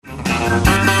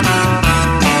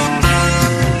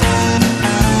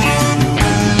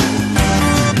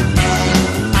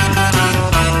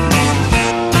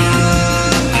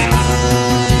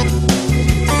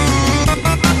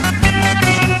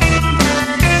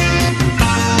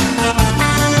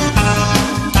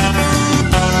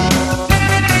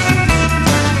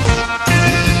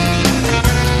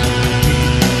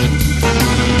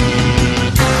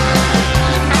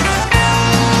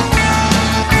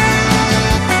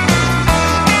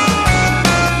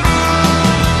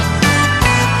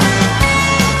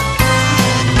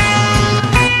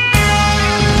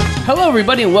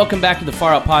everybody, and welcome back to the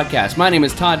Far Out Podcast. My name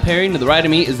is Todd Perry, and to the right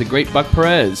of me is the great Buck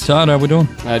Perez. Todd, how we doing?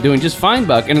 Doing just fine,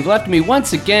 Buck. And to the left of me,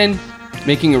 once again,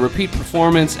 making a repeat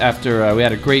performance after we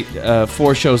had a great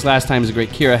 4 shows last time, is the great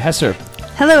Kira Hesser.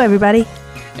 Hello, everybody.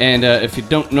 And if you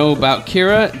don't know about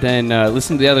Kira, then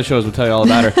listen to the other shows. We'll tell you all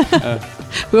about her.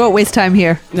 We won't waste time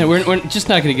here. No, we're just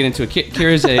not going to get into it.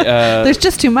 Kira's a... There's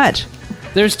just too much.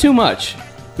 There's too much.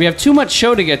 We have too much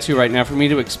show to get to right now for me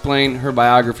to explain her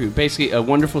biography. Basically, a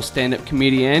wonderful stand-up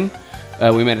comedian.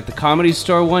 We met at the Comedy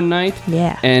Store one night.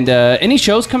 Yeah. And any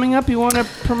shows coming up you want to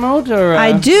promote? Or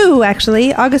I do,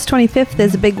 actually. August 25th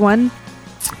is a big one.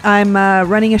 I'm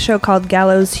running a show called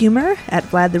Gallows Humor at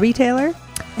Vlad the Retailer.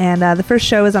 And the first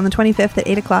show is on the 25th at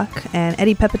 8 o'clock. And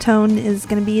Eddie Pepitone is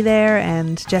going to be there,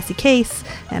 and Jesse Case,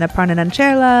 and Aparna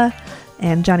Nancherla,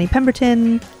 and Johnny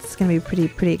Pemberton. It's going to be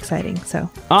pretty exciting.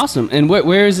 So awesome. And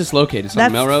where is this located? It's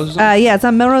on Melrose? Or something? Yeah, it's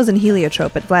on Melrose and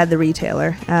Heliotrope at Vlad the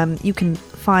Retailer. You can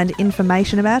find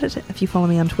information about it if you follow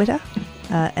me on Twitter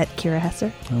at Kira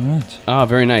Hesser. All right. Oh,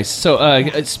 very nice. So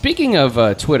speaking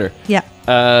of Twitter, yeah.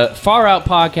 Far Out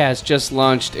Podcast just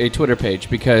launched a Twitter page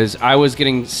because I was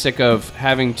getting sick of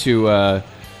having to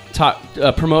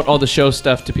promote all the show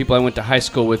stuff to people I went to high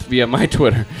school with via my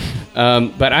Twitter.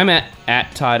 But I'm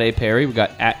at Todd A. Perry. We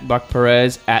got at Buck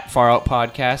Perez, at Far Out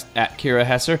Podcast, at Kira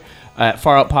Hesser, at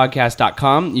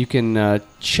faroutpodcast.com. You can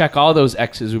check all those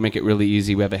X's. We make it really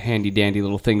easy. We have a handy-dandy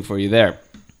little thing for you there.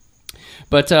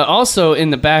 But also in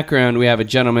the background, we have a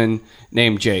gentleman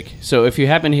named Jake. So if you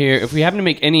happen to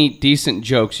make any decent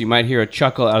jokes, you might hear a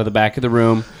chuckle out of the back of the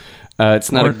room.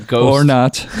 It's not a ghost. Or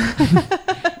not.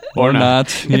 Or not.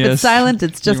 If it's silent,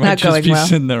 it's just not going well. You might just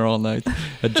be sitting there all night.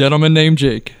 A gentleman named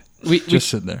Jake. Just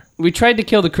sitting there. We tried to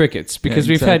kill the crickets because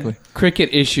we've had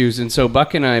cricket issues. And so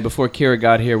Buck and I, before Kira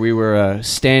got here, we were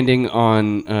standing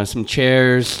on some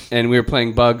chairs and we were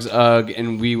playing Bugs Ugg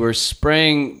and we were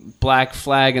spraying Black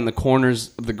Flag in the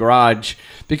corners of the garage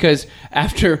because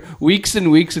after weeks and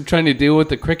weeks of trying to deal with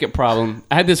the cricket problem,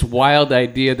 I had this wild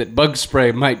idea that bug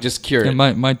spray might just cure it. It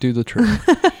might do the trick.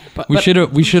 We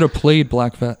should have played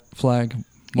Black Flag.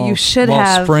 You should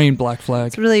have spraying Black Flag.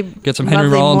 It's really get some Henry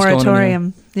Rollins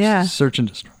moratorium. Going in yeah. Search and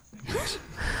destroy.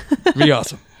 Be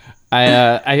awesome.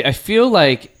 I feel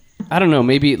like, I don't know,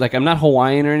 maybe like I'm not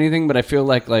Hawaiian or anything, but I feel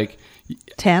like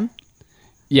tan.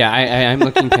 Yeah, I'm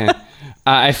looking tan.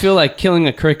 I feel like killing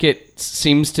a cricket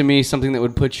seems to me something that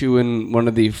would put you in one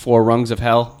of the 4 rungs of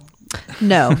hell.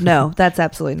 No, that's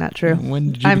absolutely not true.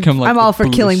 When did you become like I'm all for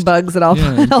killing bugs at all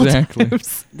exactly.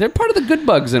 times. They're part of the good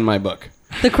bugs in my book.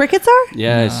 The crickets are?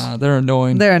 Yes. Nah, they're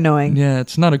annoying. They're annoying. Yeah,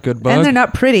 it's not a good bug. And they're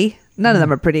not pretty. None of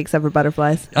them are pretty except for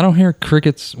butterflies. I don't hear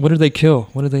crickets. What do they kill?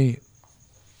 What do they...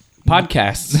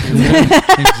 Podcasts.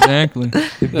 Exactly.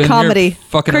 They've been comedy. Here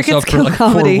fucking crickets us up for like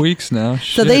comedy. 4 weeks now.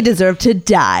 So they deserve to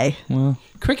die. Well,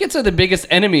 crickets are the biggest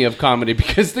enemy of comedy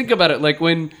because think about it. Like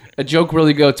when a joke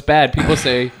really goes bad, people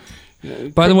say...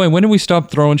 By the way, when did we stop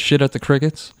throwing shit at the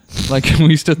crickets? Like, we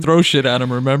used to throw shit at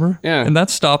them, remember? Yeah. And that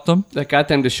stopped them. That got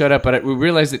them to shut up, but we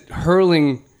realized that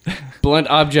hurling blunt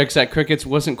objects at crickets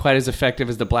wasn't quite as effective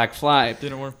as the black flag.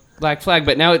 Didn't work. Black flag,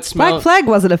 but now it smells... Black flag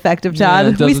wasn't effective,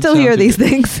 Todd. Yeah, we still hear these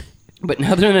things. But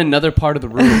now they're in another part of the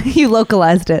room. You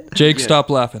localized it. Jake,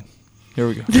 stop laughing. Here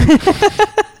we go.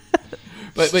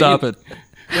 Stop it.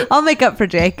 I'll make up for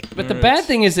Jake. But the bad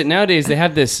thing is that nowadays they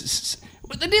have this...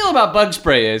 What the deal about bug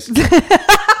spray is...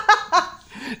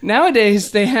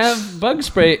 Nowadays, they have bug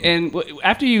spray, and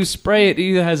after you spray it,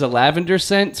 either has a lavender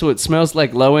scent, so it smells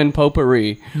like low-end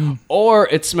potpourri, or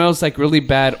it smells like really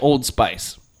bad Old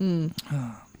Spice. You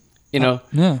know?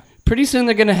 Yeah. Pretty soon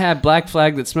they're going to have Black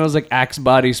Flag that smells like Axe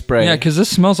body spray. Yeah, because this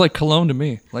smells like cologne to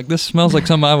me. Like, this smells like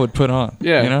something I would put on.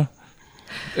 Yeah. You know?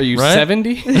 Are you right?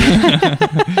 70?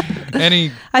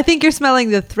 I think you're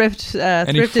smelling the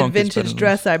thrifted vintage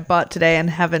dress I bought today and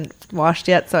haven't washed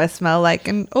yet, so I smell like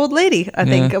an old lady, I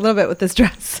think, a little bit with this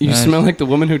dress. You smell like the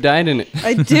woman who died in it.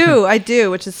 I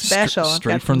do, which is special.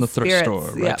 Straight from the thrift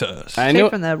store, right to us. Straight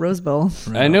from the Rose Bowl.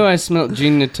 Right. I know I smelled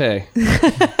Jean Nate.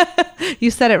 You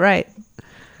said it right.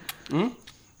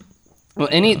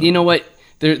 Well, you know what?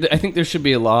 I think there should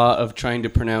be a law of trying to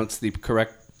pronounce the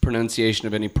correct pronunciation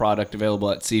of any product available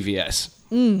at CVS.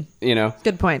 You know?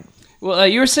 Good point. Well,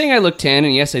 you were saying I look tan,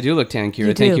 and yes, I do look tan,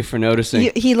 Kira. Thank you for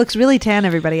noticing. He looks really tan,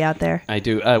 everybody out there. I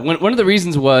do. One of the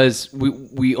reasons was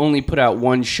we only put out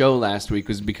one show last week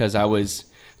was because I was,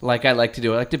 like I like to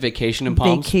do, I like to vacation in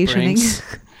Palm Springs.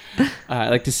 I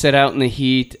like to sit out in the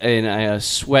heat, and I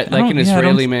sweat like an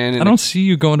Israeli man. I don't see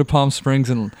you going to Palm Springs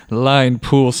and lying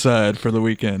poolside for the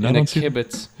weekend. In a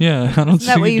kibbutz. Yeah, I don't see. Is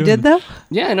that what you did, though?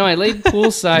 Yeah, no, I laid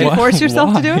poolside. Did you force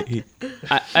yourself to do it?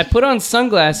 I put on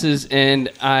sunglasses and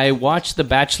I watch the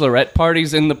bachelorette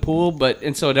parties in the pool,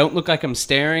 and so I don't look like I'm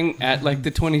staring at like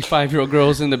the 25-year-old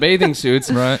girls in the bathing suits.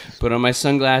 Right. Put on my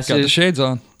sunglasses. Got the shades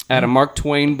on. I had a Mark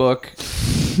Twain book.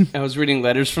 I was reading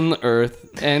Letters from the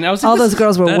Earth, and I was like, all those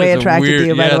girls were way attracted to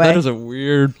you, by the way. That is a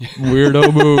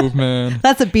weirdo move, man.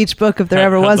 That's a beach book if there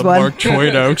ever was one. Mark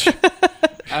Twain out.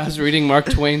 I was reading Mark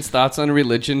Twain's Thoughts on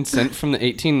Religion, sent from the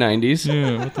 1890s.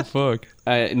 Yeah, what the fuck?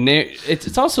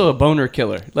 It's also a boner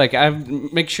killer. Like, I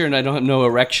make sure I don't have no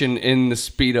erection in the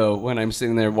Speedo when I'm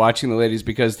sitting there watching the ladies,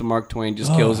 because the Mark Twain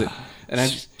just kills it. And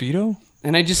Speedo?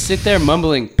 And I just sit there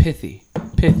mumbling pithy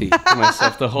to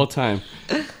myself the whole time.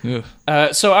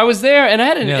 Yeah. So I was there, and I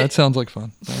had an... Yeah, that sounds like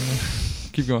fun.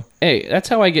 Keep going. Hey, that's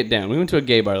how I get down. We went to a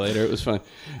gay bar later. It was fun.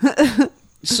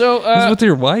 So... Is it with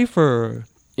your wife, or...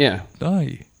 Yeah.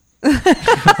 Die.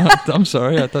 I'm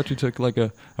sorry. I thought you took like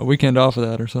a weekend off of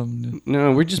that or something.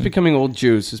 No, we're just becoming old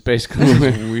Jews. Is basically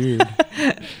weird.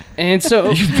 And so...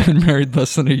 You've been married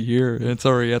less than a year, and it's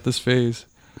already at this phase.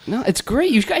 No, it's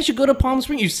great. You guys should go to Palm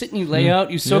Springs. You sit and you lay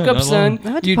out. You soak up sun.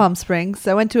 I went to Palm Springs.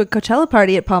 I went to a Coachella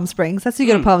party at Palm Springs. That's what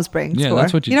you go to Palm Springs for.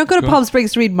 That's what you don't go to Palm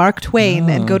Springs to read Mark Twain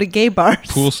and go to gay bars.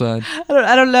 Poolside.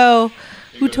 I don't know.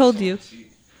 Who told you?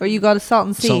 Or you got to Salt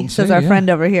and Sea, says our friend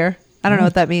over here. I don't know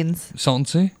what that means. Salt and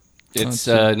Sea? It's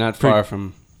not far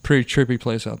from... Pretty trippy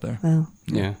place out there. Oh.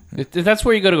 Yeah. That's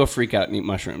where you go freak out and eat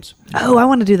mushrooms. Oh, I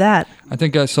want to do that. I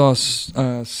think I saw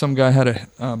some guy had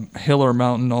a hill or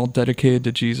mountain all dedicated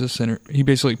to Jesus, and he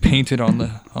basically painted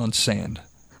on sand.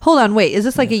 Hold on, wait. Is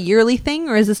this like a yearly thing,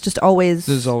 or is this just always...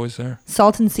 This is always there.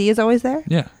 Salt and Sea is always there?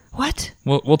 Yeah. What?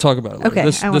 We'll talk about it later.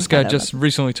 Okay. This guy just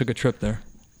recently took a trip there.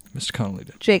 Mr. Connolly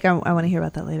did. Jake, I want to hear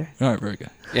about that later. All right, very good.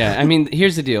 Yeah, I mean,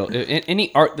 here's the deal.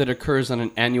 Any art that occurs on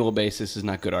an annual basis is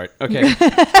not good art. Okay.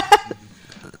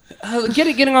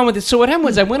 Getting on with it. So what happened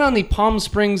was I went on the Palm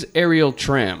Springs aerial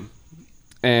tram,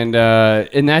 and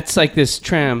that's like this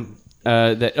tram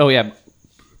that. Oh yeah.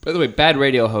 By the way, bad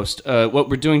radio host. What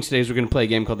we're doing today is we're going to play a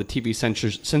game called the TV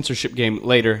Censorship Game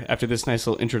later after this nice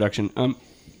little introduction.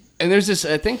 And there's this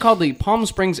thing called the Palm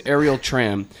Springs aerial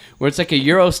tram, where it's like a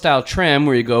Euro-style tram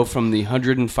where you go from the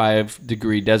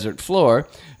 105-degree desert floor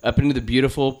up into the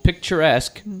beautiful,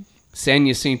 picturesque San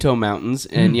Jacinto Mountains,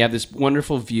 and you have this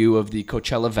wonderful view of the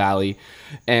Coachella Valley,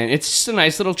 and it's just a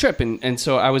nice little trip. And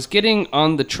so I was getting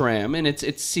on the tram, and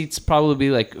it seats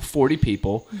probably like 40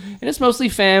 people, and it's mostly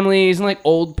families and like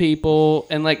old people,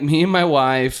 and like me and my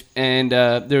wife, and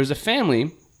there was a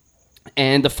family.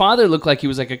 And the father looked like he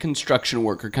was like a construction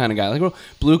worker kind of guy, like a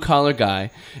blue-collar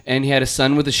guy. And he had a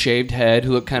son with a shaved head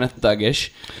who looked kind of thuggish.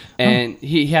 And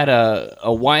he had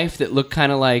a wife that looked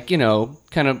kind of like,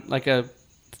 kind of like a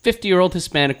 50-year-old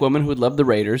Hispanic woman who would love the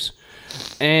Raiders.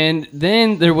 And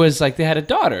then there was like, they had a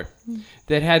daughter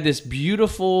that had this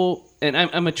beautiful, and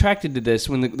I'm attracted to this,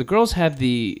 when the girls have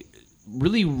the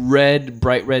really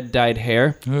bright red dyed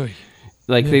hair. Oy.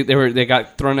 Like they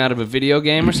got thrown out of a video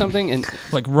game or something, and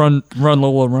like run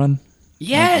Lola run.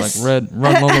 Yes, like red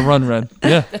run Lola run red.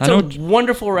 Yeah, that's a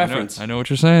wonderful reference. I know what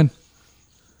you're saying.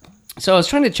 So I was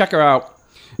trying to check her out,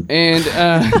 and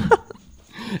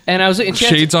and I was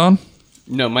shades on.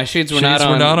 No, my shades were not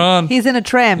on. Not on. He's in a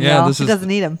tram. Yeah, y'all. He doesn't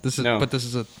need them. But this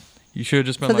is a. You should have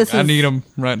just been like, I need them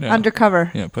right now.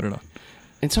 Undercover. Yeah, put it on.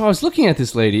 And so I was looking at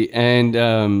this lady,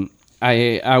 and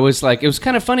I was like, it was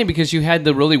kind of funny because you had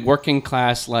the really working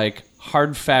class, like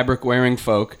hard fabric wearing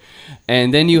folk,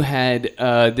 and then you had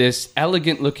this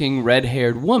elegant looking red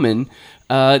haired woman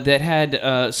that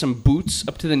had some boots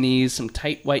up to the knees, some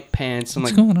tight white pants, some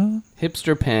what's going on?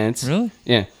 Hipster pants. Really?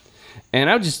 Yeah. And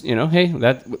I was just, hey,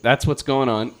 that's what's going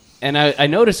on. And I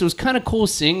noticed it was kind of cool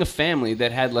seeing a family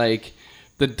that had like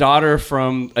the daughter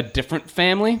from a different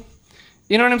family.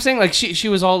 You know what I'm saying? Like she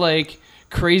was all like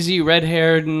crazy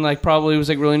red-haired and like probably was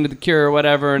like really into the Cure or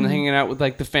whatever, and hanging out with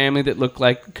like the family that looked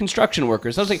like construction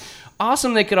workers. I was like,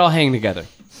 awesome, they could all hang together,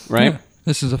 right? Yeah,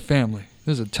 this is a family.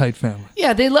 This is a tight family.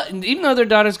 Yeah, even though their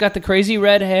daughter's got the crazy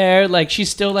red hair, like she's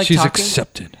still like she's talking.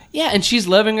 accepted. Yeah, and she's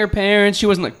loving her parents. She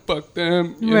wasn't like fuck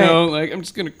them, you know, like I'm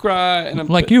just gonna cry. And I'm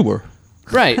like you were,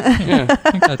 right? Yeah,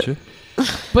 I got you.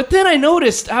 But then I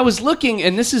noticed I was looking,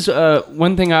 and this is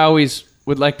one thing I always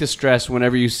would like to stress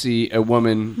whenever you see a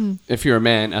woman, if you're a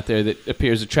man out there that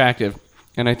appears attractive,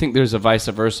 and I think there's a vice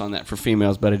versa on that for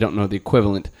females, but I don't know the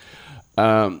equivalent.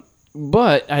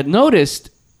 But I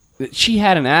noticed that she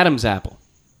had an Adam's apple.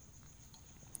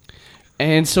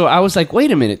 And so I was like, wait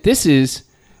a minute, this is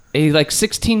a like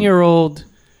 16-year-old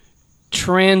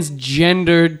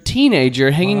transgendered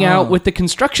teenager hanging out with the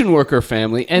construction worker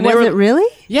family. And Was it really?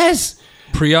 Yes.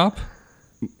 Pre-op?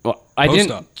 Well, I didn't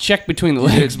Post-op. check between the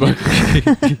legs, but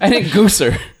I didn't goose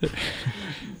her.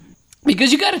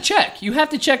 Because you got to check. You have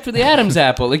to check for the Adam's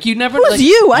apple. Like you never. Who's like,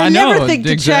 you? I know, never think to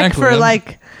check exactly. for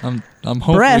like I'm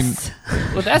hoping. breasts.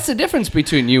 Well, that's the difference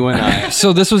between you and I.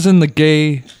 So this was in the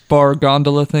gay bar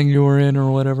gondola thing you were in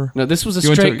or whatever? No, this was a You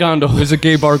went straight to- gondola. It was a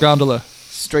gay bar gondola.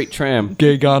 Straight tram.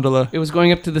 Gay gondola. It was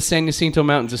going up to the San Jacinto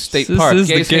Mountains, a state This park. is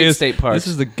the Gays hate gayest state parks. This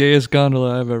is the gayest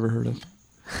gondola I've ever heard of.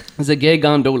 It's a gay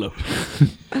gondola.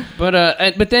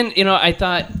 But then, you know, I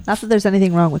thought, Not that there's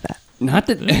anything wrong with that. not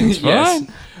that, It's yes.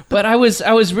 fine. But I was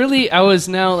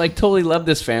now like totally love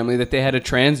this family that they had a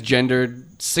transgendered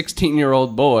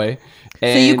 16-year-old boy.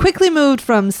 And So you quickly moved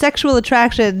from sexual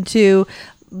attraction to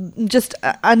just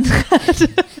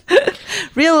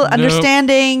real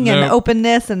understanding and no.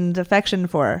 openness and affection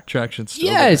for her. Attraction still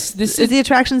Yes, this Is is the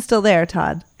attraction still there,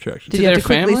 Todd? there. Attraction. Did To you have their to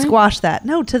quickly family? squash that?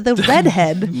 No, to the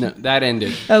redhead. no, that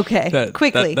ended. Okay, That-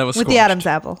 quickly that was with the squashed. Adam's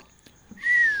apple.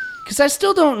 Because I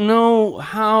still don't know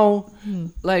how,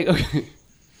 like, okay,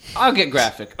 I'll get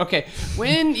graphic. Okay,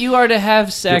 when you are to have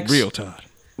Get sex real, Todd.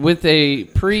 with a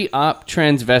pre-op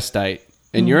transvestite,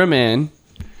 and you're a man,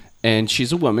 and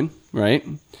she's a woman, right?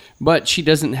 But she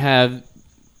doesn't have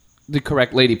the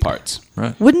correct lady parts.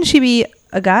 Right. Wouldn't she be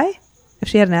a guy if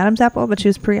she had an Adam's apple, but she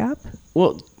was pre-op?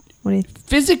 Well, What do you?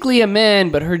 physically a man,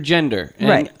 but her gender. And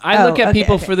Right. I look Oh, at okay,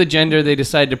 people okay. for the gender they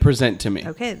decide to present to me.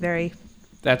 Okay, very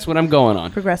That's what I'm going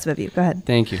on. progressive of you. Go ahead.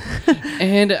 Thank you.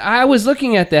 And I was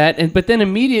looking at that, but then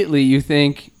immediately you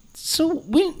think, so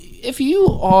if you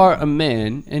are a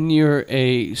man and you're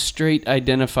a straight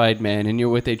identified man and you're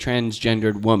with a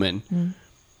transgendered woman,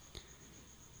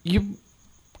 you're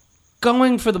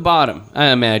going for the bottom, I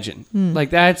imagine. Like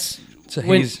that's It's a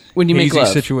when you make hazy love.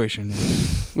 situation.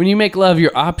 When you make love,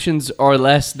 your options are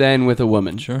less than with a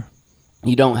woman. Sure.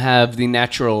 You don't have the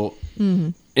natural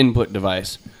input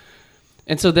device.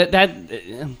 And so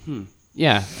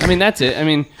yeah, I mean, that's it. I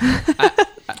mean,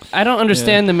 I don't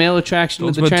understand the male attraction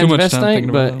Don't to the spend too much time transvestite, thinking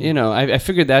about but, it. you know, I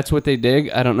figured that's what they dig.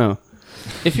 I don't know.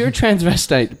 If you're a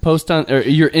transvestite, or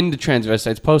you're into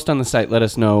transvestites, post on the site, let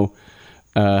us know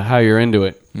how you're into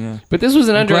it. Yeah. But this was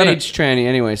an I'm glad underage tranny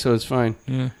anyway, so it's fine.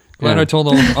 Yeah. Glad Yeah. I told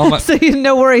all my. So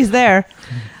no worries there.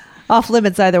 Off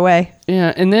limits either way.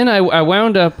 Yeah, and then I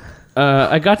wound up,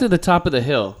 I got to the top of the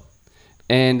hill,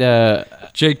 and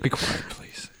Jake, be quiet,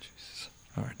 please. Jesus.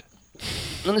 All right.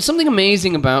 and there's something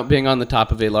amazing about being on the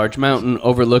top of a large mountain,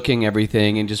 overlooking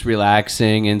everything and just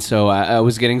relaxing. And so I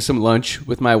was getting some lunch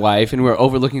with my wife, and we were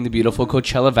overlooking the beautiful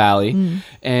Coachella Valley.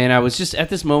 And I was just at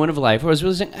this moment of life where I was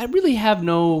really saying, I really have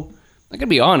no, I'm going to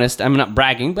be honest, I'm not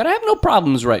bragging, but I have no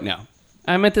problems right now.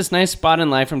 I'm at this nice spot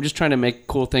in life. I'm just trying to make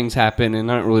cool things happen, and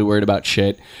I'm not really worried about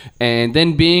shit. And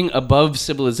then being above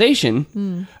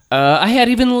civilization, I had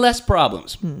even less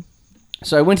problems.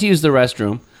 So I went to use the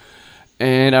restroom,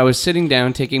 and I was sitting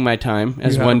down taking my time,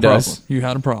 as You had one a problem. does. You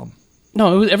had a problem.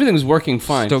 No, everything was working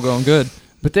fine. Still going good.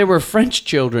 But there were French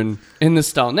children in the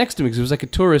stall next to me because it was like a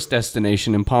tourist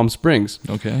destination in Palm Springs.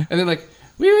 Okay. And they're like,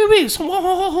 wee,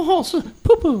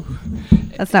 poo-poo.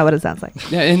 That's not what it sounds like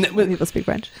Yeah, and when people speak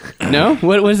French. no?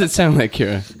 What does it sound like,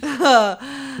 Kira?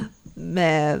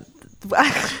 Man,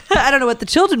 I don't know what the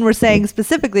children were saying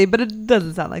specifically, but it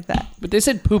doesn't sound like that. But they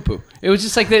said poo-poo. It was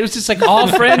just like all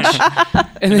French.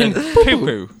 And then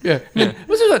Poo-poo. Yeah.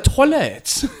 What's it,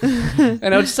 toilets?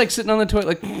 And I was just like sitting on the toilet,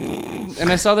 like,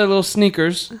 and I saw their little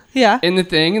sneakers Yeah. in the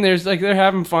thing, and there's like they're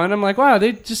having fun. I'm like, wow,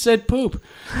 they just said poop,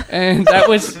 and that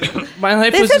was my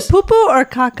life. They was said just poo poo or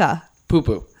caca.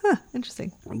 poo-poo. Huh,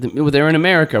 interesting. They're in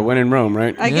America, when in Rome,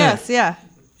 right? I guess, yeah.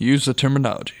 Use the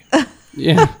terminology.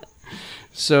 Yeah.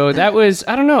 So that was,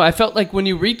 I don't know. I felt like when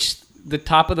you reach the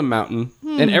top of the mountain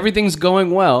and everything's going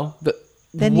well,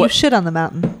 Then you shit on the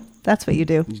mountain. That's what you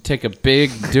do. you take a big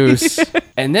deuce.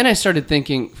 And then I started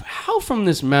thinking, how from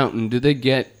this mountain do they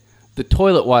get the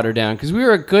toilet water down? Because we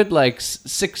were a good like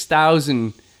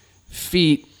 6,000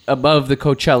 feet above the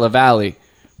Coachella Valley.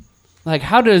 Like,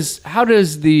 how does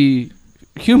the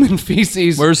human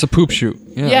feces? Where's the poop chute?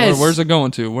 Yeah. Yes. Where's it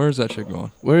going to? Where's that shit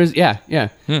going? Yeah.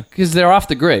 Because they're off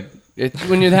the grid.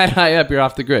 When you're that high up, you're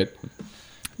off the grid.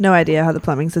 No idea how the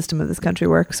plumbing system of this country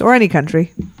works, or any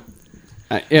country.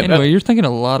 Anyway, you're thinking a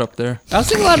lot up there. I was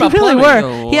thinking a lot You about really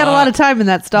plumbing. were. He had a lot of time in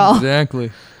that stall. Exactly.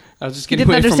 I was just He getting didn't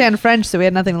away understand French, so we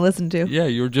had nothing to listen to. Yeah,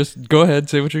 you were just. Go ahead,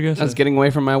 say what you're gonna I was say. getting away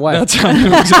from my wife. That's I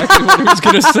knew exactly what he was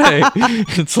gonna say.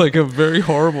 It's like a very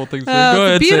horrible thing to say. Go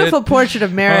ahead, it's a beautiful say it. portrait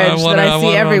of marriage I that I see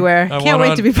want it everywhere. on- I Can't want it wait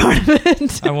on- to be part of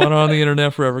it. I want it on the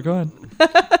internet forever. Go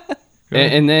ahead.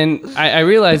 And then I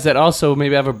realized that also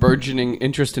maybe I have a burgeoning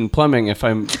interest in plumbing if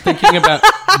I'm thinking about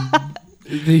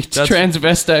the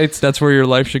transvestites. That's where your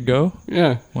life should go?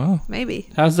 Yeah. Wow. Maybe.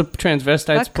 How's the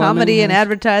transvestites Fuck plumbing? comedy and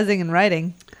advertising and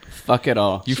writing. Fuck it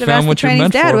all. You Should've found asked what the you're trainee's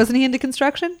meant dad. for. Wasn't he into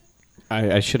construction?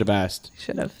 I should have asked.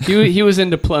 Should have. He was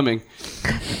into plumbing.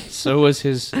 So was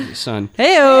his son.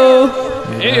 Heyo.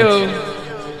 Heyo.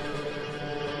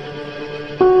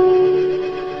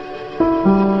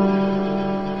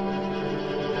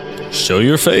 Show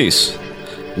your face.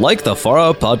 Like the Far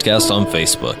Out Podcast on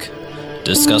Facebook.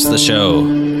 Discuss the show.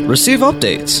 Receive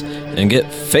updates. And get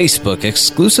Facebook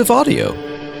exclusive audio.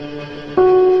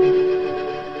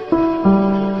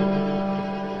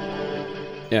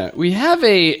 Yeah, we have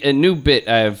a new bit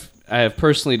I have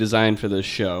personally designed for this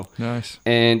show. Nice.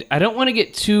 And I don't want to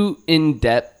get too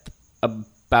in-depth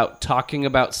about talking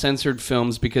about censored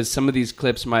films because some of these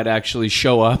clips might actually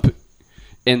show up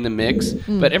in the mix.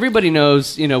 But everybody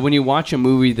knows, when you watch a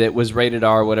movie that was rated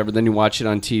R or whatever, then you watch it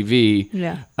on TV,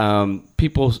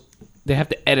 people, they have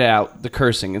to edit out the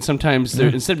cursing. And sometimes,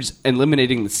 instead of just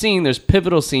eliminating the scene, there's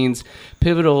pivotal scenes,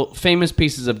 famous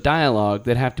pieces of dialogue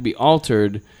that have to be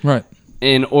altered. Right.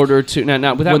 In order to...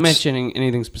 Now, without mentioning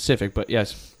anything specific, but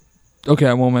yes. Okay,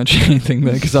 I won't mention anything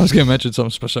then because I was going to mention something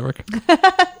specific.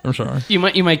 I'm sorry. You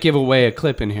might give away a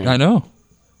clip in here. I know.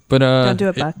 But Don't do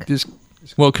it, Buck.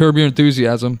 Curb Your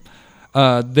Enthusiasm.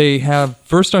 They have...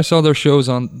 First, I saw their shows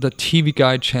on the TV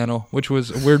Guide channel, which was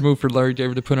a weird move for Larry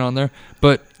David to put it on there.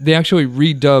 But they actually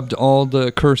redubbed all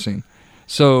the cursing.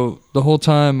 So the whole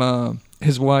time...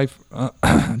 his wife,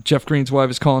 Jeff Green's wife,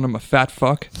 is calling him a fat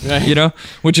fuck, right.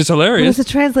 Which is hilarious. What is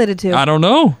it translated to? I don't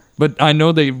know, but I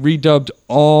know they redubbed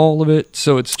all of it,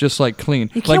 so it's just like clean.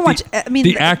 You can't watch.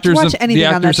 The actors, watch anything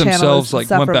on that channel themselves,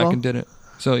 is went back and did it.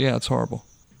 So yeah, it's horrible.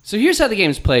 So here's how the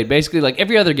game's played. Basically, like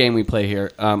every other game we play here,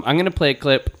 I'm going to play a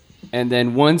clip, and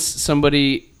then once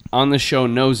somebody on the show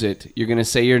knows it, you're going to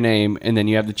say your name, and then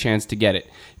you have the chance to get it.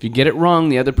 If you get it wrong,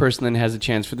 the other person then has a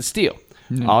chance for the steal.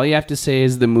 All you have to say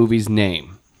is the movie's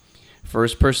name.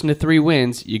 First person to 3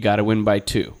 wins, you got to win by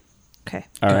 2. Okay.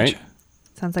 All right?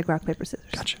 Sounds like rock, paper,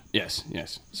 scissors. Gotcha. Yes.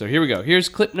 So here we go. Here's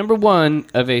clip number 1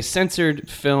 of a censored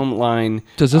film line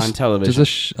on television. Does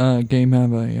this game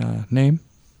have a name?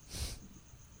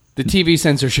 The TV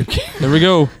Censorship Game. There we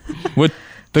go. With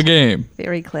the game.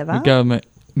 Very clever. We got to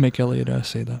make Elliot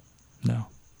say that. No.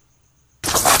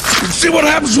 See what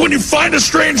happens when you find a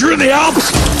stranger in the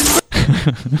Alps?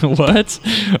 What?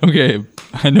 Okay,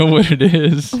 I know what it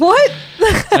is. What?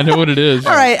 I know what it is.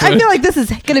 All right, I feel like this is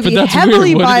going to be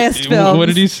heavily biased film. What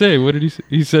did he say? What did he say?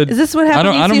 He said... Is this what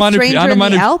happens when you see a stranger in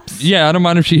the Alps? Yeah, I don't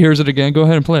mind if she hears it again. Go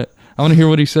ahead and play it. I want to hear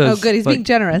what he says. Oh, good. He's being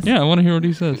generous. Yeah, I want to hear what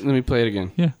he says. Let me play it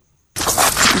again. Yeah.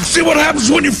 See what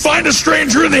happens when you find a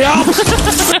stranger in the Alps?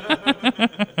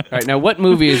 All right, now what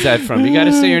movie is that from? You got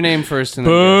to say your name first. And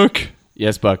then Buck.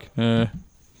 Yes, Buck.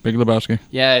 Big Lebowski.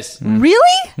 Yes.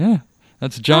 Really? Yeah.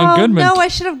 That's John Goodman. No, I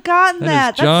should have gotten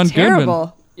that. That is John That's terrible.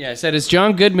 Goodman. Yeah, I said it's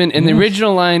John Goodman, and the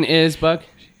original line is, Buck?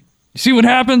 You see what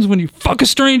happens when you fuck a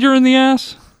stranger in the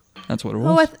ass? That's what it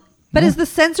was. But is the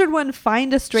censored one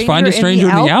Find a Stranger, Find a Stranger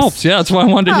in the Alps? Yeah, that's why I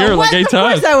wanted to hear it like 8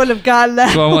 times. Of course I would have gotten that.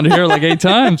 That's why I wanted to hear it like 8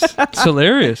 times. It's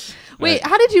hilarious. Wait,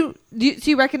 how did you...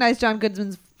 So you recognize John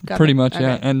Goodman's... Pretty much,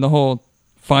 yeah. And the whole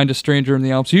Find a Stranger in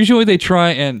the Alps. Usually they try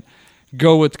and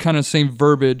go with kind of the same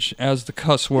verbiage as the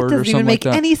cuss word or something like that.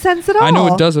 Doesn't even make any sense at all. I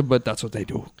know it doesn't, but that's what they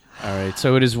do. All right,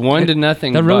 so it is 1-0.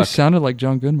 That really Buck. sounded like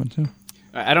John Goodman, too.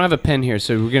 I don't have a pen here,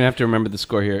 so we're going to have to remember the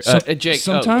score here. Jake,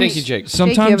 thank you, Jake.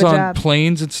 Sometimes Jake, on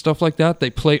planes and stuff like that, they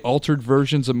play altered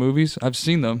versions of movies. I've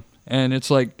seen them, and it's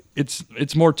like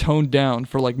it's more toned down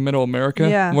for like middle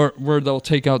America, where they'll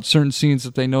take out certain scenes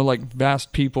that they know like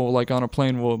vast people like on a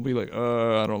plane will be like,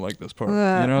 I don't like this part,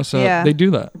 So they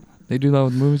do that. They do that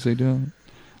with movies. They do it,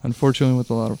 unfortunately, with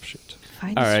a lot of shit.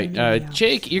 All right,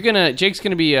 Jake, Jake's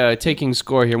gonna be taking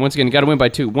score here. Once again, got to win by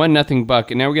 2, 1-0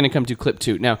 Buck, and now we're gonna come to clip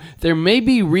 2. Now there may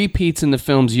be repeats in the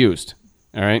films used.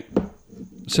 All right.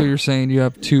 So you're saying you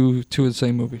have two of the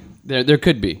same movie? There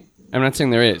could be. I'm not saying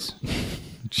there is.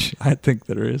 I think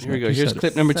there is. Here we go. Here's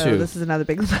clip number 2. This is another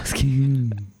Big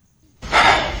Lebowski.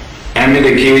 Hand me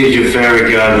the keys, you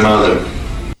fairy godmother.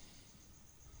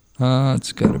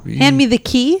 It's gotta be. Hand me the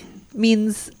key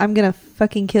means I'm gonna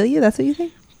fucking kill you. That's what you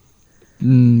think?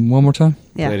 One more time.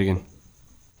 Yeah. Play it again.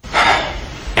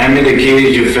 Hand me the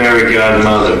keys, you fairy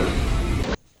godmother.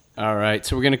 All right,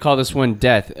 so we're gonna call this one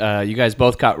death. You guys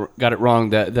both got it wrong.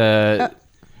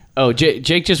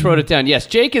 Jake just wrote it down. Yes,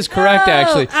 Jake is correct.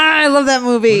 Actually, I love that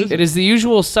movie. it is The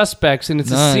Usual Suspects, and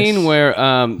it's a scene where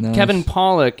Kevin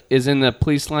Pollak is in the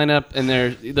police lineup, and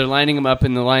they're lining him up,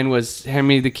 and the line was "Hand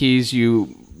me the keys,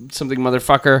 you something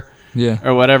motherfucker. Yeah.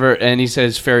 Or whatever, and he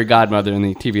says fairy godmother in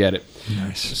the TV edit.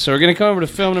 Nice. So we're going to come over to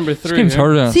film number 3. This game's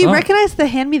harder than I So you thought. recognize the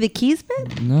hand me the keys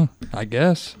bit? No, I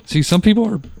guess. See, some people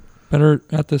are better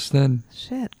at this than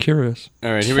Shit. curious.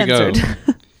 All right, here we go. Censored.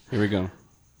 Here we go.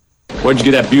 Where'd you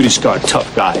get that beauty scar,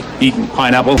 tough guy? Eating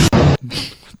pineapple?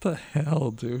 What the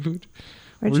hell, dude?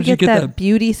 Where'd you get that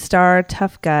beauty star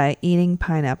tough guy eating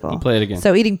pineapple? I'll play it again.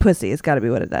 So eating pussy has got to be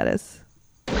what that is.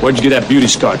 Where'd you get that beauty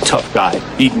scar, tough guy?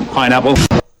 Eating pineapple?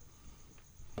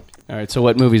 All right, so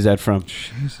what movie is that from?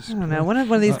 I don't know. One of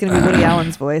these is going to be Woody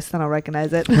Allen's voice, then I'll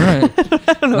recognize it. Right.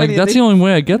 I don't know Like, that's anything. the only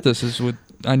way I get this is with.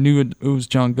 I knew it was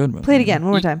John Goodman. Play it again,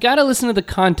 one more You time. got to listen to the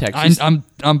context.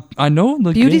 I know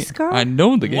the Beauty game. scar? I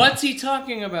know the game. What's he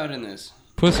talking about in this?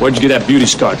 Pussy. Where'd you get that beauty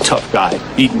scar, tough guy?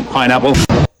 Eating pineapple?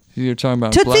 You're talking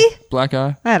about Tootsie? black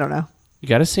eye? I don't know. You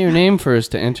got to say your name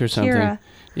first to enter something. Kira.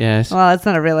 Yes. Well, that's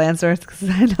not a real answer because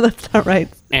I know that's not right.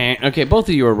 Okay, both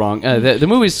of you are wrong. The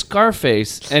movie's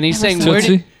Scarface, and he's saying,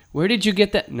 Tootsie? where did you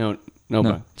get that? No,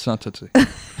 No, it's not Tootsie.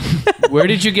 Where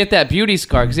did you get that beauty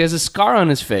scar? Because he has a scar on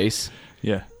his face.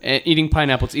 Yeah. And eating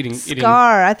pineapples, eating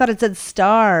Scar. I thought it said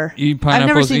star. Eating I've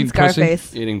never pineapples, seen eating pussy?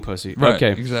 Scarface. eating pussy. Right.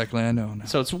 Okay. Exactly. I know.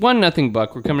 So it's 1-0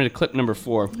 Buck. We're coming to clip number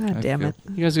 4. God damn it.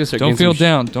 You guys gotta start Don't getting feel some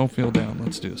down. Don't feel down.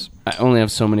 Let's do this. I only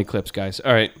have so many clips, guys.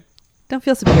 All right. Don't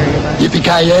feel superior about it.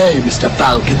 Yippee-ki-yay, Mr.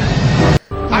 Falcon.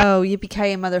 Oh,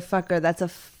 yippee-ki-yay, motherfucker.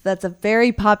 That's a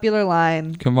very popular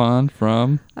line. Come on,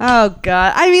 from Oh,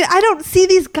 God. I mean, I don't see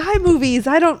these guy movies.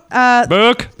 I don't...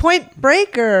 Book. Point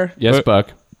Break or... Yes,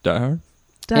 Buck. Die Hard.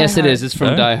 Die Yes, it Hard? is. It's from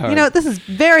Huh? Die Hard. You know, this is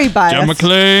very biased. John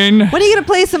McClane. When are you going to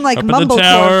play some, like, Up at the mumblecore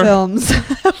tower. films?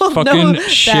 I will know Fucking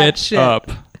that shit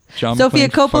up. John Sophia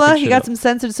McClane Coppola? fucking You shit got up. some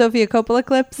censored Sophia Coppola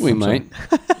clips? we might.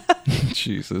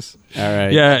 Jesus. All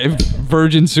right. Yeah, if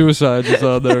Virgin Suicides is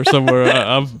out there somewhere,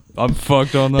 I'm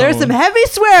fucked on that. There's some heavy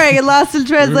swearing in Lost in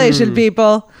Translation,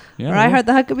 people. Yeah, or I well. Heart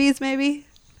the Huckabees, maybe?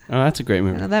 Oh, that's a great I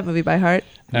movie. know that movie by heart.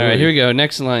 All right, here we go.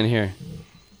 Next line here.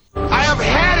 I have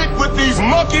had it with these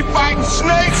monkey fighting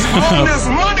snakes on this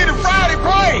Monday to Friday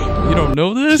plane. You don't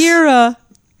know this? Kira.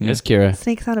 Yes, Kira.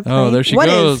 Snakes on a plane. Oh, there she What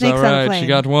is goes. Snakes All on a right, Plane? she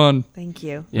got one. Thank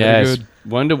you. Yes. good.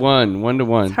 1-1.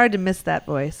 1-1. It's hard to miss that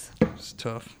voice. It's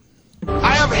tough.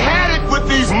 I have had it with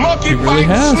these monkey really fighting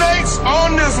has. snakes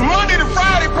on this Monday to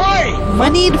Friday plane.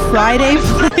 Moneyed Friday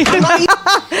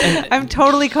plane. I'm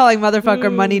totally calling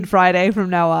motherfucker Moneyed Friday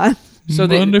from now on. So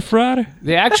Monday, Friday.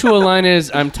 the actual line is,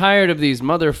 I'm tired of these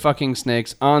motherfucking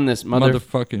snakes on this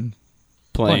Motherfucking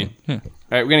plane. Yeah. All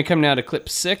right, we're going to come now to clip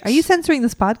 6. Are you censoring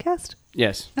this podcast?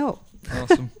 Yes. No.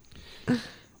 Awesome.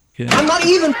 Yeah. I'm not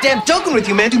even damn joking with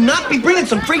you, man. Do not be bringing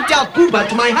some freaked out booba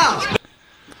to my house.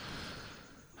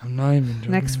 I'm not even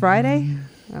joking. Next Friday?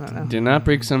 I don't know. Do not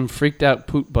bring some freaked out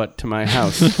poop butt to my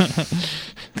house.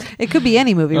 It could be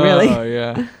any movie, really. Oh,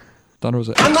 yeah. Thought it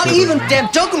was I'm not even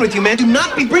damn joking with you, man. Do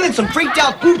not be bringing some freaked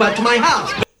out booba to my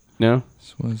house. No?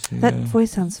 This was the, That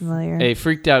voice sounds familiar. A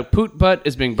freaked out poot butt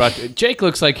is being brought to... Jake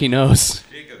looks like he knows.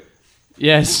 Jacob.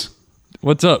 Yes.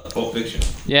 What's up? Pulp Fiction.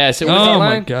 Yes, it was Oh, the my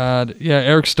line. God. Yeah,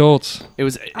 Eric Stoltz. It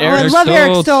was I Eric. love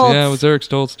Eric Stoltz. Yeah, it was Eric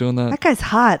Stoltz doing that. That guy's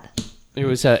hot. It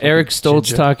was Eric Stoltz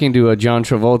Ginger. talking to John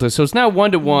Travolta. So it's now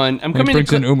 1-1. I'm And he coming to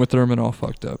brings in clip, Uma Thurman all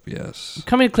fucked up, yes.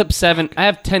 coming to clip 7. I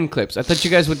have 10 clips. I thought you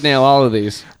guys would nail all of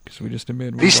these. Because we just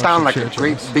admitted we These sound like watched a the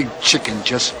great Churchills. big chicken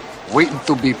just waiting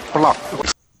to be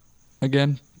plucked.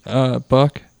 Again,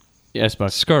 Buck, Yes,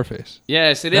 Buck. Scarface.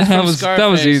 Yes, it is That from was Scarface. that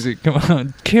was easy. Come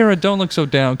on, Kira, don't look so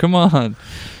down. Come on.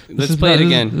 Let's play it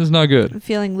again. This is not good. I'm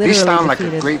feeling literally These sound like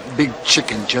defeated. a great big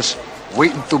chicken just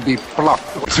waiting to be plucked.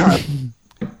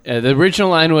 The original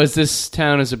line was, "This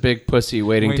town is a big pussy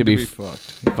waiting to be fucked.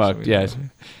 fucked." Yes.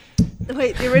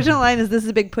 Wait, the original line is "This is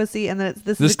a big pussy," and then it's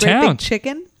 "This This is a great town. big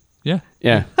chicken." Yeah.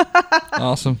 Yeah.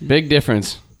 Awesome. Big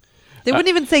difference. They wouldn't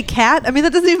even say cat. I mean,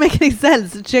 that doesn't even make any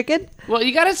sense. A chicken? Well,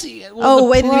 you gotta see. Oh,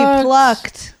 waiting to be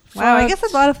plucked. Wow, I Plucked.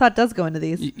 guess a lot of thought does go into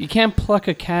these. You can't pluck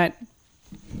a cat.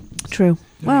 True.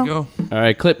 There Well, we go. All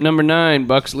right, clip number 9.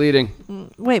 Buck's leading.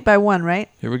 wait, by one, right?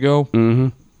 Here we go. Mm-hmm.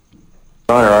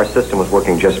 Honor, our system was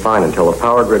working just fine until the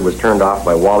power grid was turned off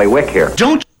by Wally Wick here.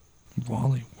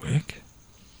 Wally Wick?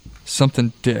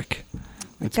 Something Dick.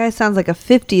 That guy sounds like a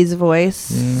 50s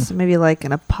voice. Yeah. So maybe like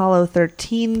an Apollo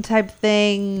 13 type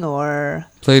thing, or...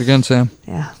 Play it again, Sam.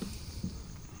 Yeah.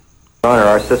 Honor,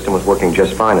 our system was working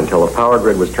just fine until the power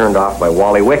grid was turned off by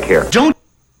Wally Wick here. Don't.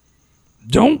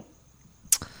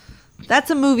 That's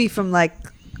a movie from, like,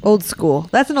 old school.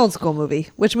 That's an old school movie,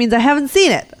 which means I haven't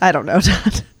seen it. I don't know,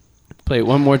 Todd. Play it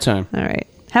one more time. All right.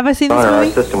 Have I seen this Honor, our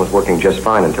movie? system was working just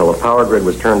fine until the power grid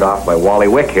was turned off by Wally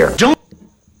Wick here.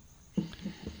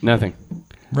 Nothing.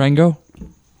 Rango?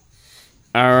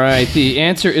 All right, the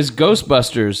answer is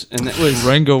Ghostbusters, and that was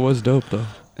Rango was dope though.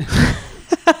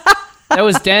 That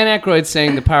was Dan Aykroyd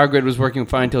saying the power grid was working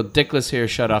fine until Dickless here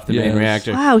shut off the main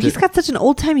reactor. Wow, he's got such an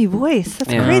old-timey voice. That's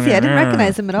crazy. I didn't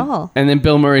recognize him at all. And then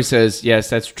Bill Murray says, yes,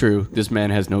 that's true. This man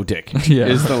has no dick,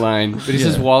 is the line. But he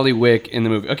says Wally Wick in the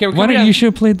movie. Okay, why don't you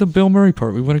should have played the Bill Murray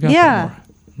part? We would have got that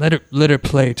more. Let it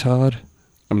play, Todd.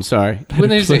 I'm sorry. When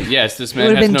they say, yes, this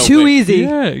man has no dick. It would have been too easy.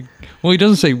 Yeah. Well, he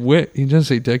doesn't say Wick. He doesn't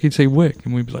say dick. He'd say Wick.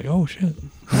 And we'd be like, oh, shit.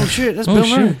 Oh, shit. That's Bill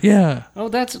Murray. Yeah. Oh,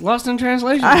 that's lost in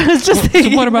translation. I was just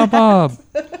thinking. So what about Bob?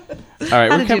 All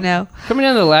right, How did you know? Coming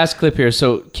down to the last clip here.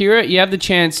 So, Kira, you have the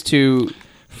chance to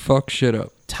fuck shit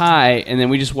up, tie, and then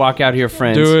we just walk out here,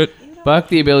 friends. Do it. Buck,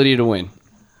 the ability to win.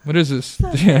 What is this?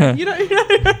 Yeah.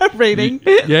 You're not rating.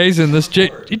 Yeah, he's in this.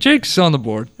 Jake's on the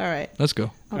board. All right. Let's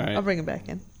go. I'll bring him back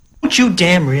in. Don't you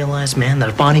damn realize, man, that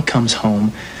if Bonnie comes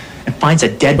home and finds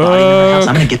a dead body in her house,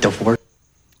 I'm going to get divorced.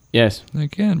 Yes.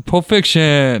 Again, Pulp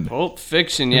Fiction. Pulp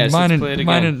Fiction, yes. Mine Let's play it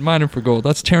again. Mine for gold.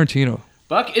 That's Tarantino.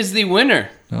 Buck is the winner.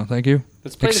 Oh, thank you.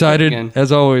 Let's play Excited, again.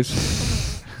 as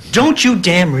always. Don't you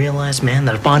damn realize, man,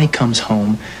 that if Bonnie comes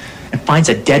home and finds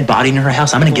a dead body in her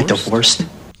house, I'm going to get divorced.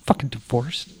 Fucking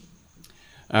divorced.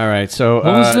 All right, so...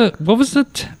 What was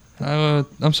the...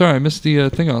 I'm sorry, I missed the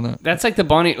thing on that. That's like the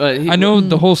Bonnie... I know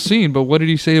the whole scene, but what did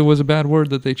he say was a bad word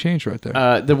that they changed right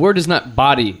there? The word is not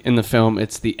body in the film,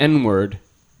 it's the N-word.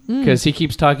 Because he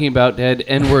keeps talking about dead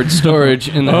N-word storage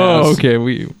in the house. Oh, okay.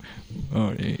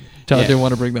 Todd didn't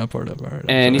want to bring that part up. All right.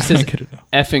 And he says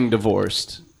effing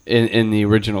divorced in the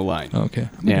original line. Okay.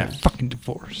 Yeah. Fucking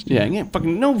divorced. Yeah.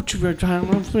 Fucking no.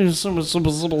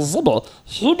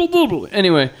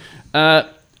 Anyway,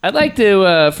 I'd like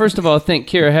to, first of all, thank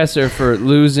Kira Hesser for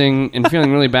losing and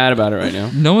feeling really bad about it right now.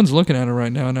 No one's looking at it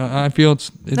right now. No, I feel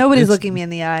Nobody's looking me in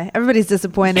the eye. Everybody's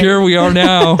disappointed. Here we are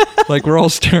now. Like we're all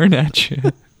staring at you.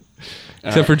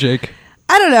 Except for Jake.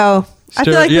 I don't know. I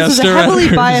feel like this is a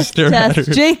heavily biased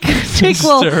test. Jake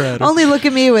will only look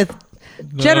at me with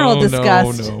general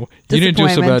disgust. No. You didn't do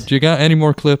so bad. Do you got any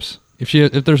more clips? If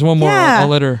there's one more, I'll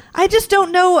let her. I just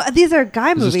don't know. These are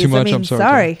guy movies. This too much? I'm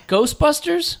sorry.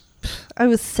 Ghostbusters? I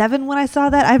was 7 when I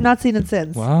saw that. I have not seen it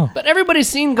since. Wow. But everybody's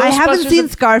seen Ghostbusters. I haven't seen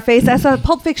Scarface. I saw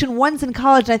Pulp Fiction once in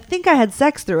college, and I think I had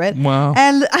sex through it. Wow.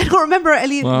 And I don't remember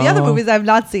any of the other movies I've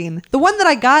not seen. The one that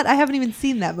I got, I haven't even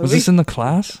seen that movie. Was this in the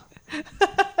class?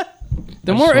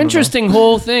 The more interesting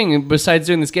whole thing, besides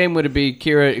doing this game, would it be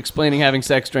Kira explaining having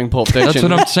sex during Pulp Fiction? That's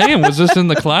what I'm saying. Was this in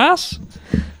the class?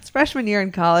 It's freshman year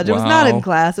in college. It was not in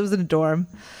class. It was in a dorm.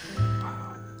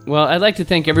 Well, I'd like to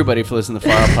thank everybody for listening to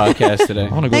the Far Out Podcast today.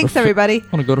 Thanks, everybody. I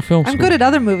want to go to film school. I'm good at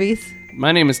other movies.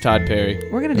 My name is Todd Perry.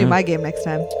 We're going to do my game next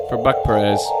time. For Buck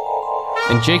Perez.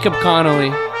 And Jacob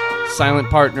Connolly, silent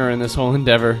partner in this whole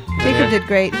endeavor. Jacob did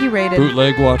great. He rated.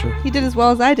 Bootleg watcher. He did as well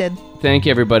as I did. Thank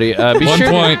you, everybody. Be 1 sure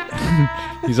point.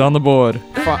 He's on the board.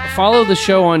 Follow the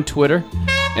show on Twitter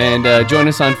and join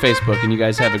us on Facebook. And you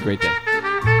guys have a great day.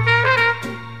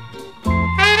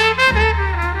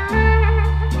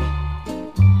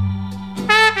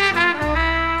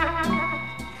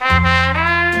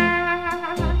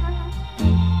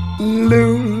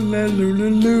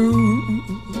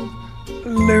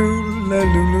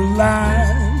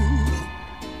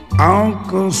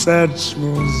 Uncle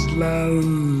Satchmel's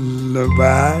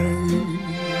lullaby.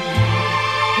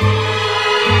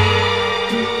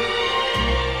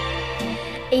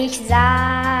 Ich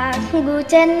sag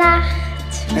gute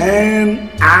Nacht. And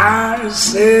I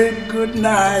said good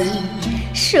night.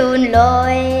 Schon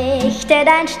leuchtet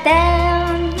ein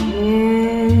Stern.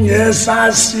 Yes,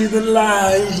 I see the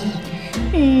light.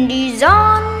 Die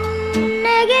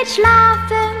Sonne geht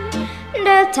schlafen,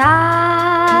 der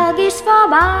Tag ist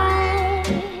vorbei.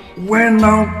 When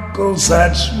Uncle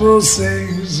Satchel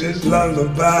sings his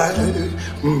lullaby,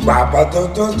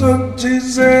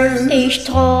 ich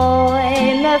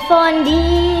träume von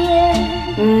dir.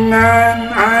 And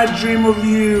I dream of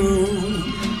you.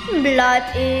 Bleib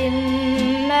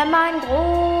immer mein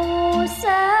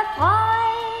großer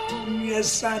Freund.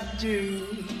 Yes, I do.